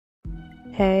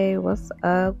Hey, what's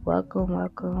up?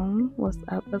 Welcome. What's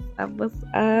up?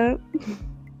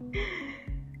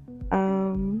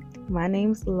 My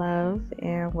name's Love,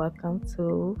 and welcome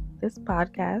to this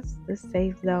podcast, this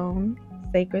safe zone,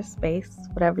 sacred space,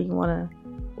 whatever you wanna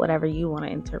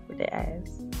interpret it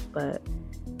as. But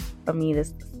for me, this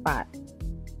is the spot,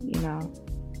 you know.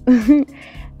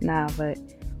 But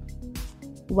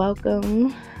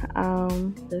welcome.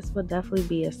 This will definitely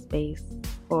be a space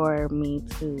for me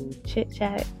to chit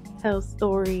chat, tell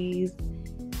stories,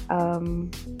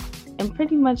 and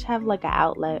pretty much have like an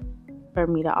outlet for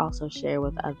me to also share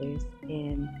with others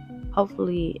and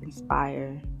hopefully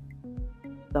inspire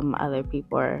some other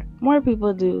people or more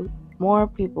people, to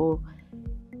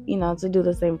do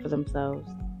the same for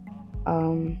themselves.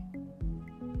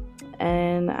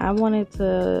 And I wanted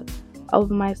to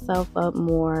open myself up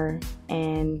more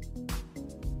and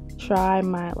try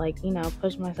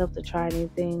push myself to try new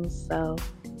things. So,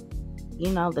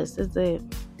 this is it.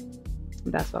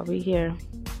 That's why we're here.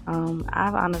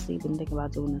 I've honestly been thinking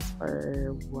about doing this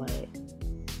for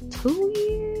 2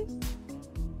 years?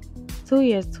 2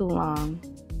 years too long.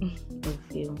 Let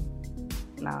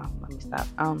me stop.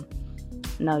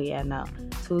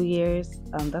 2 years.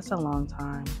 That's a long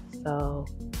time. So,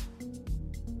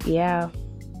 yeah.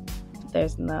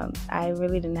 I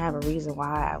really didn't have a reason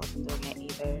why I wasn't doing it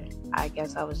either. I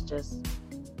guess I was just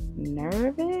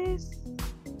nervous.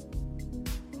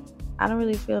 I don't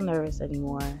really feel nervous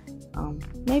anymore.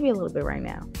 Maybe a little bit right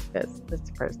now because it's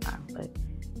the first time. But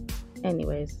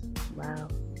anyways, wow,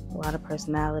 a lot of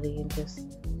personality in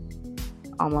just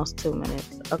almost 2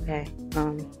 minutes. Okay.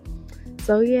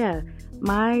 So yeah,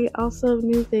 my also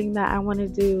new thing that I want to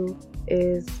do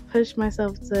is push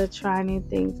myself to try new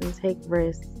things and take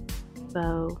risks.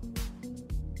 So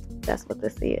that's what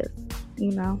this is,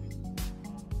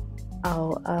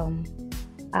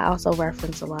 I also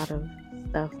reference a lot of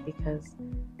stuff because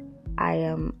I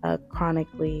am a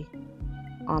chronically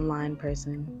online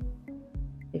person.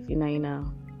 If you know, you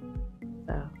know.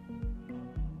 So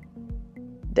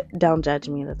don't judge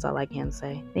me. That's all I can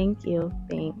say. Thank you.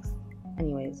 Thanks.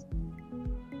 Anyways,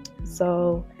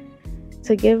 so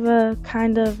to give a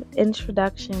kind of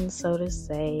introduction, so to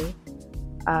say,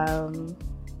 I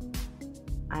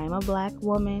am a Black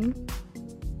woman.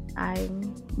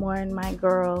 I'm more in my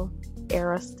girl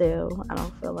era still. I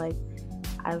don't feel like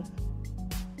I've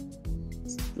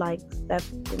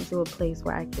stepped into a place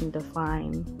where I can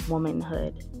define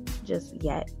womanhood just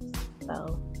yet.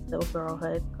 So still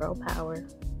girlhood, girl power,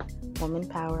 woman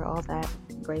power, all that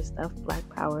great stuff. Black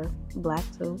power, black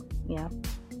too, yeah.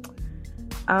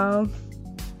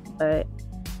 But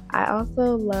I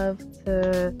also love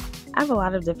to. I have a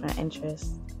lot of different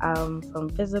interests, from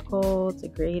physical to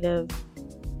creative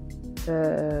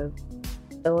to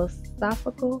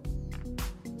philosophical,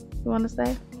 you want to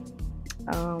say?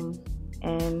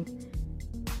 And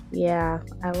yeah,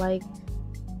 I like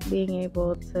being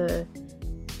able to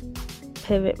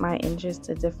pivot my interest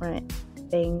to different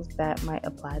things that might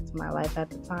apply to my life at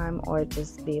the time, or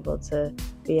just be able to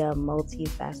be a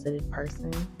multifaceted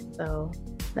person. So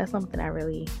that's something I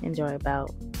really enjoy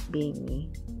about being me.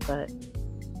 But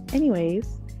anyways,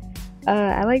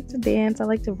 I like to dance, I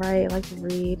like to write, I like to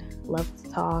read, love to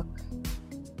talk.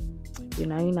 You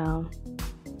know.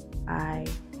 I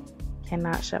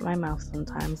cannot shut my mouth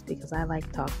sometimes because I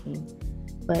like talking.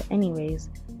 But anyways,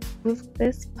 with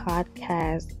this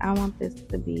podcast, I want this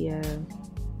to be a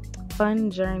fun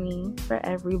journey for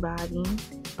everybody.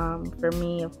 For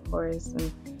me, of course,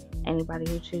 and anybody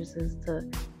who chooses to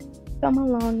come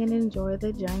along and enjoy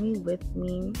the journey with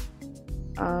me.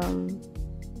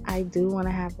 I do want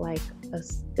to have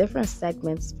different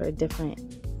segments for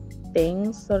different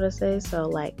things, so to say. So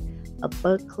like a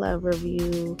book club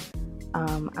review.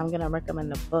 I'm gonna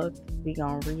recommend a book. We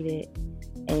gonna read it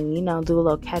and do a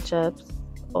little catch ups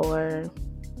or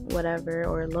whatever,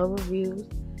 or low reviews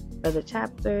for the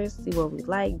chapters. See what we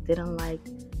liked, didn't like,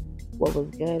 what was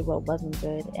good, what wasn't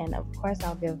good, and of course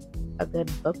I'll give a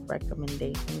good book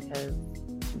recommendation because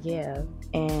yeah.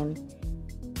 And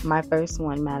my first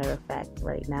one, matter of fact,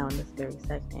 right now in this very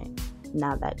second,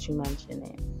 now that you mention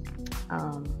it,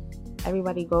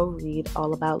 everybody go read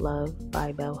All About Love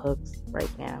by Bell Hooks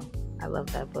right now. I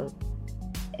love that book,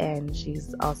 and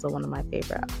she's also one of my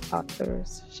favorite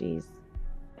authors. She's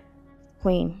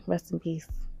queen. Rest in peace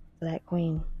to that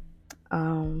queen.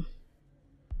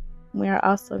 We are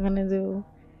also gonna do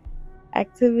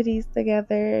activities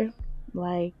together,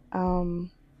 like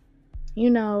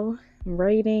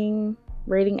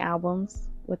rating albums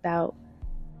without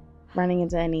running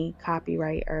into any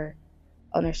copyright or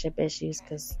ownership issues,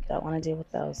 because don't want to deal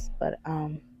with those. But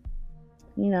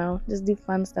just do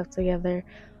fun stuff together.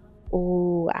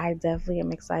 Ooh, I definitely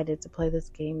am excited to play this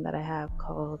game that I have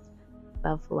called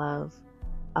Luvv.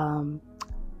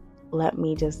 Let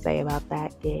me just say about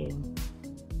that game,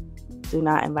 do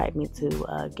not invite me to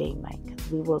a game night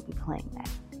because we will be playing that.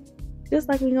 Just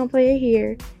like we're going to play it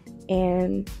here.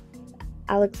 And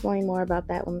I'll explain more about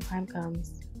that when the time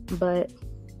comes. But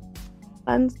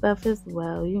fun stuff as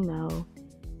well,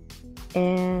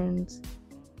 And,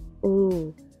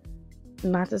 ooh,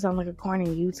 not to sound like a corny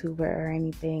YouTuber or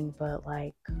anything, but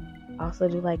also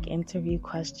do interview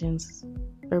questions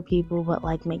for people,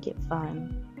 but make it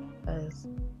fun. Because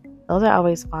those are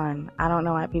always fun. I don't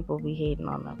know why people be hating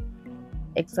on them.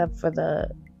 Except for the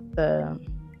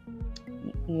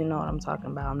you know what I'm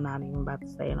talking about. I'm not even about to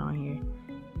say it on here.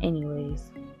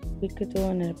 Anyways, we could do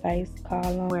an advice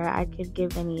column where I could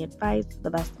give any advice to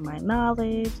the best of my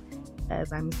knowledge,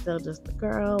 as I'm still just a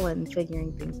girl and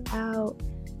figuring things out.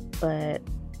 But,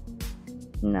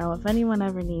 if anyone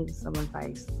ever needs some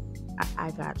advice,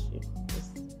 I got you.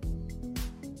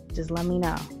 Just let me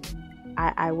know.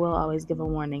 I will always give a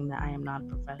warning that I am not a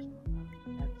professional.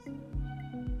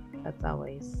 That's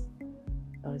always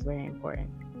very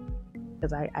important.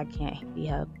 Because I can't be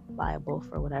held liable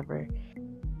for whatever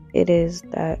it is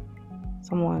that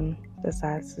someone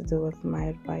decides to do with my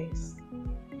advice.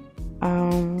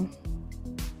 I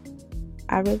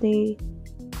really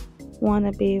want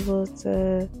to be able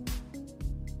to,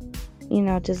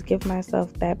 just give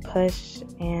myself that push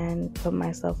and put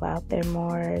myself out there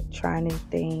more, try new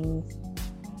things.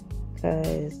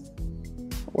 Because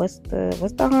what's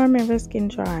the harm in risking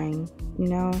trying?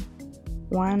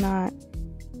 Why not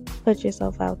put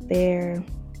yourself out there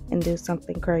and do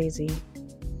something crazy?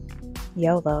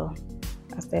 YOLO.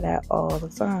 I say that all the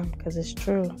time because it's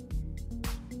true.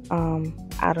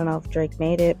 I don't know if Drake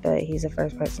made it, but he's the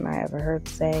first person I ever heard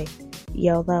say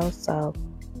YOLO. So,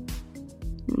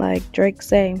 like Drake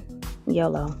say,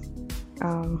 YOLO.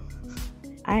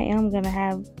 I am gonna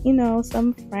have,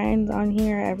 some friends on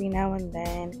here every now and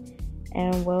then,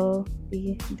 and we'll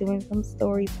be doing some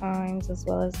story times as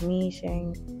well as me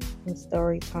sharing some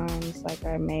story times like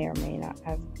I may or may not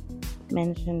have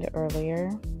mentioned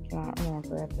earlier. Cannot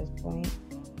remember at this point.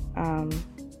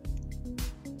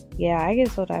 Yeah, I get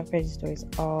told I have crazy stories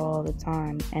all the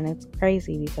time, and it's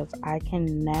crazy because I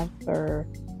can never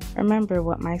remember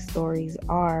what my stories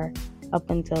are up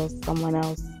until someone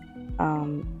else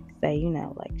say,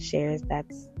 shares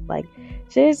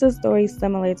shares a story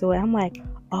similar to it. I'm like,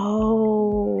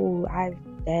 oh,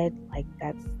 that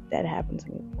happened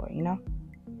to me before,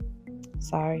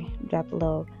 Sorry, dropped a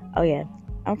little. Oh yeah,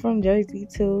 I'm from Jersey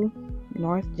too,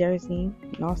 North Jersey,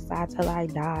 North Side till I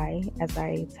die, as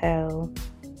I tell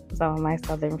some of my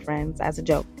Southern friends as a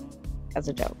joke. It's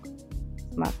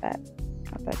not that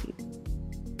deep.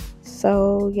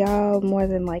 So y'all more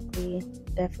than likely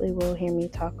definitely will hear me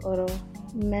talk a little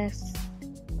mess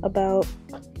about,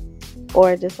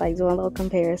 or just doing little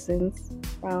comparisons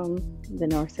from the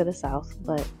north to the south,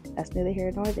 but that's neither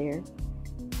here nor there.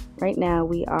 Right now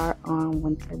we are on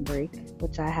winter break,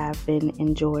 which I have been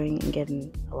enjoying and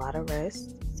getting a lot of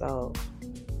rest, so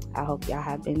I hope y'all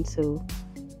have been too.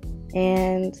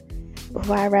 And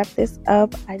before I wrap this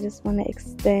up, I just want to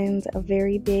extend a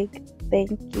very big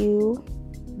thank you,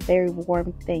 very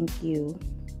warm thank you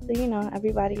to,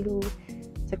 everybody who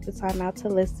took the time out to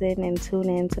listen and tune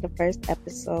in to the first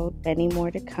episode. Many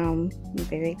more to come. I'm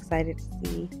very excited to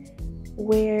see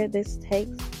where this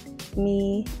takes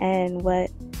me and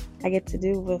what I get to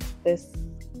do with this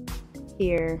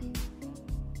here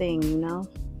thing,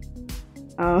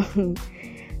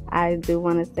 I do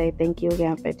want to say thank you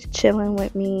again for chilling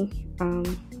with me.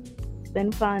 It's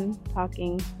been fun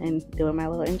talking and doing my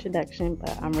little introduction,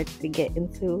 but I'm ready to get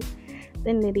into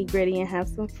the nitty gritty and have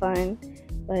some fun.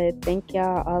 But thank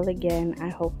y'all all again. I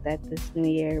hope that this new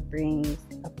year brings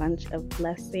a bunch of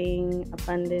blessing,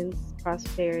 abundance,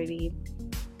 prosperity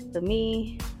to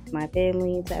me, my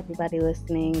family, to everybody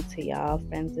listening, to y'all,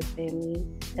 friends and family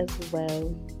as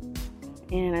well.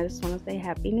 And I just want to say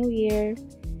Happy New Year.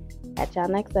 Catch y'all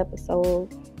next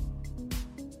episode.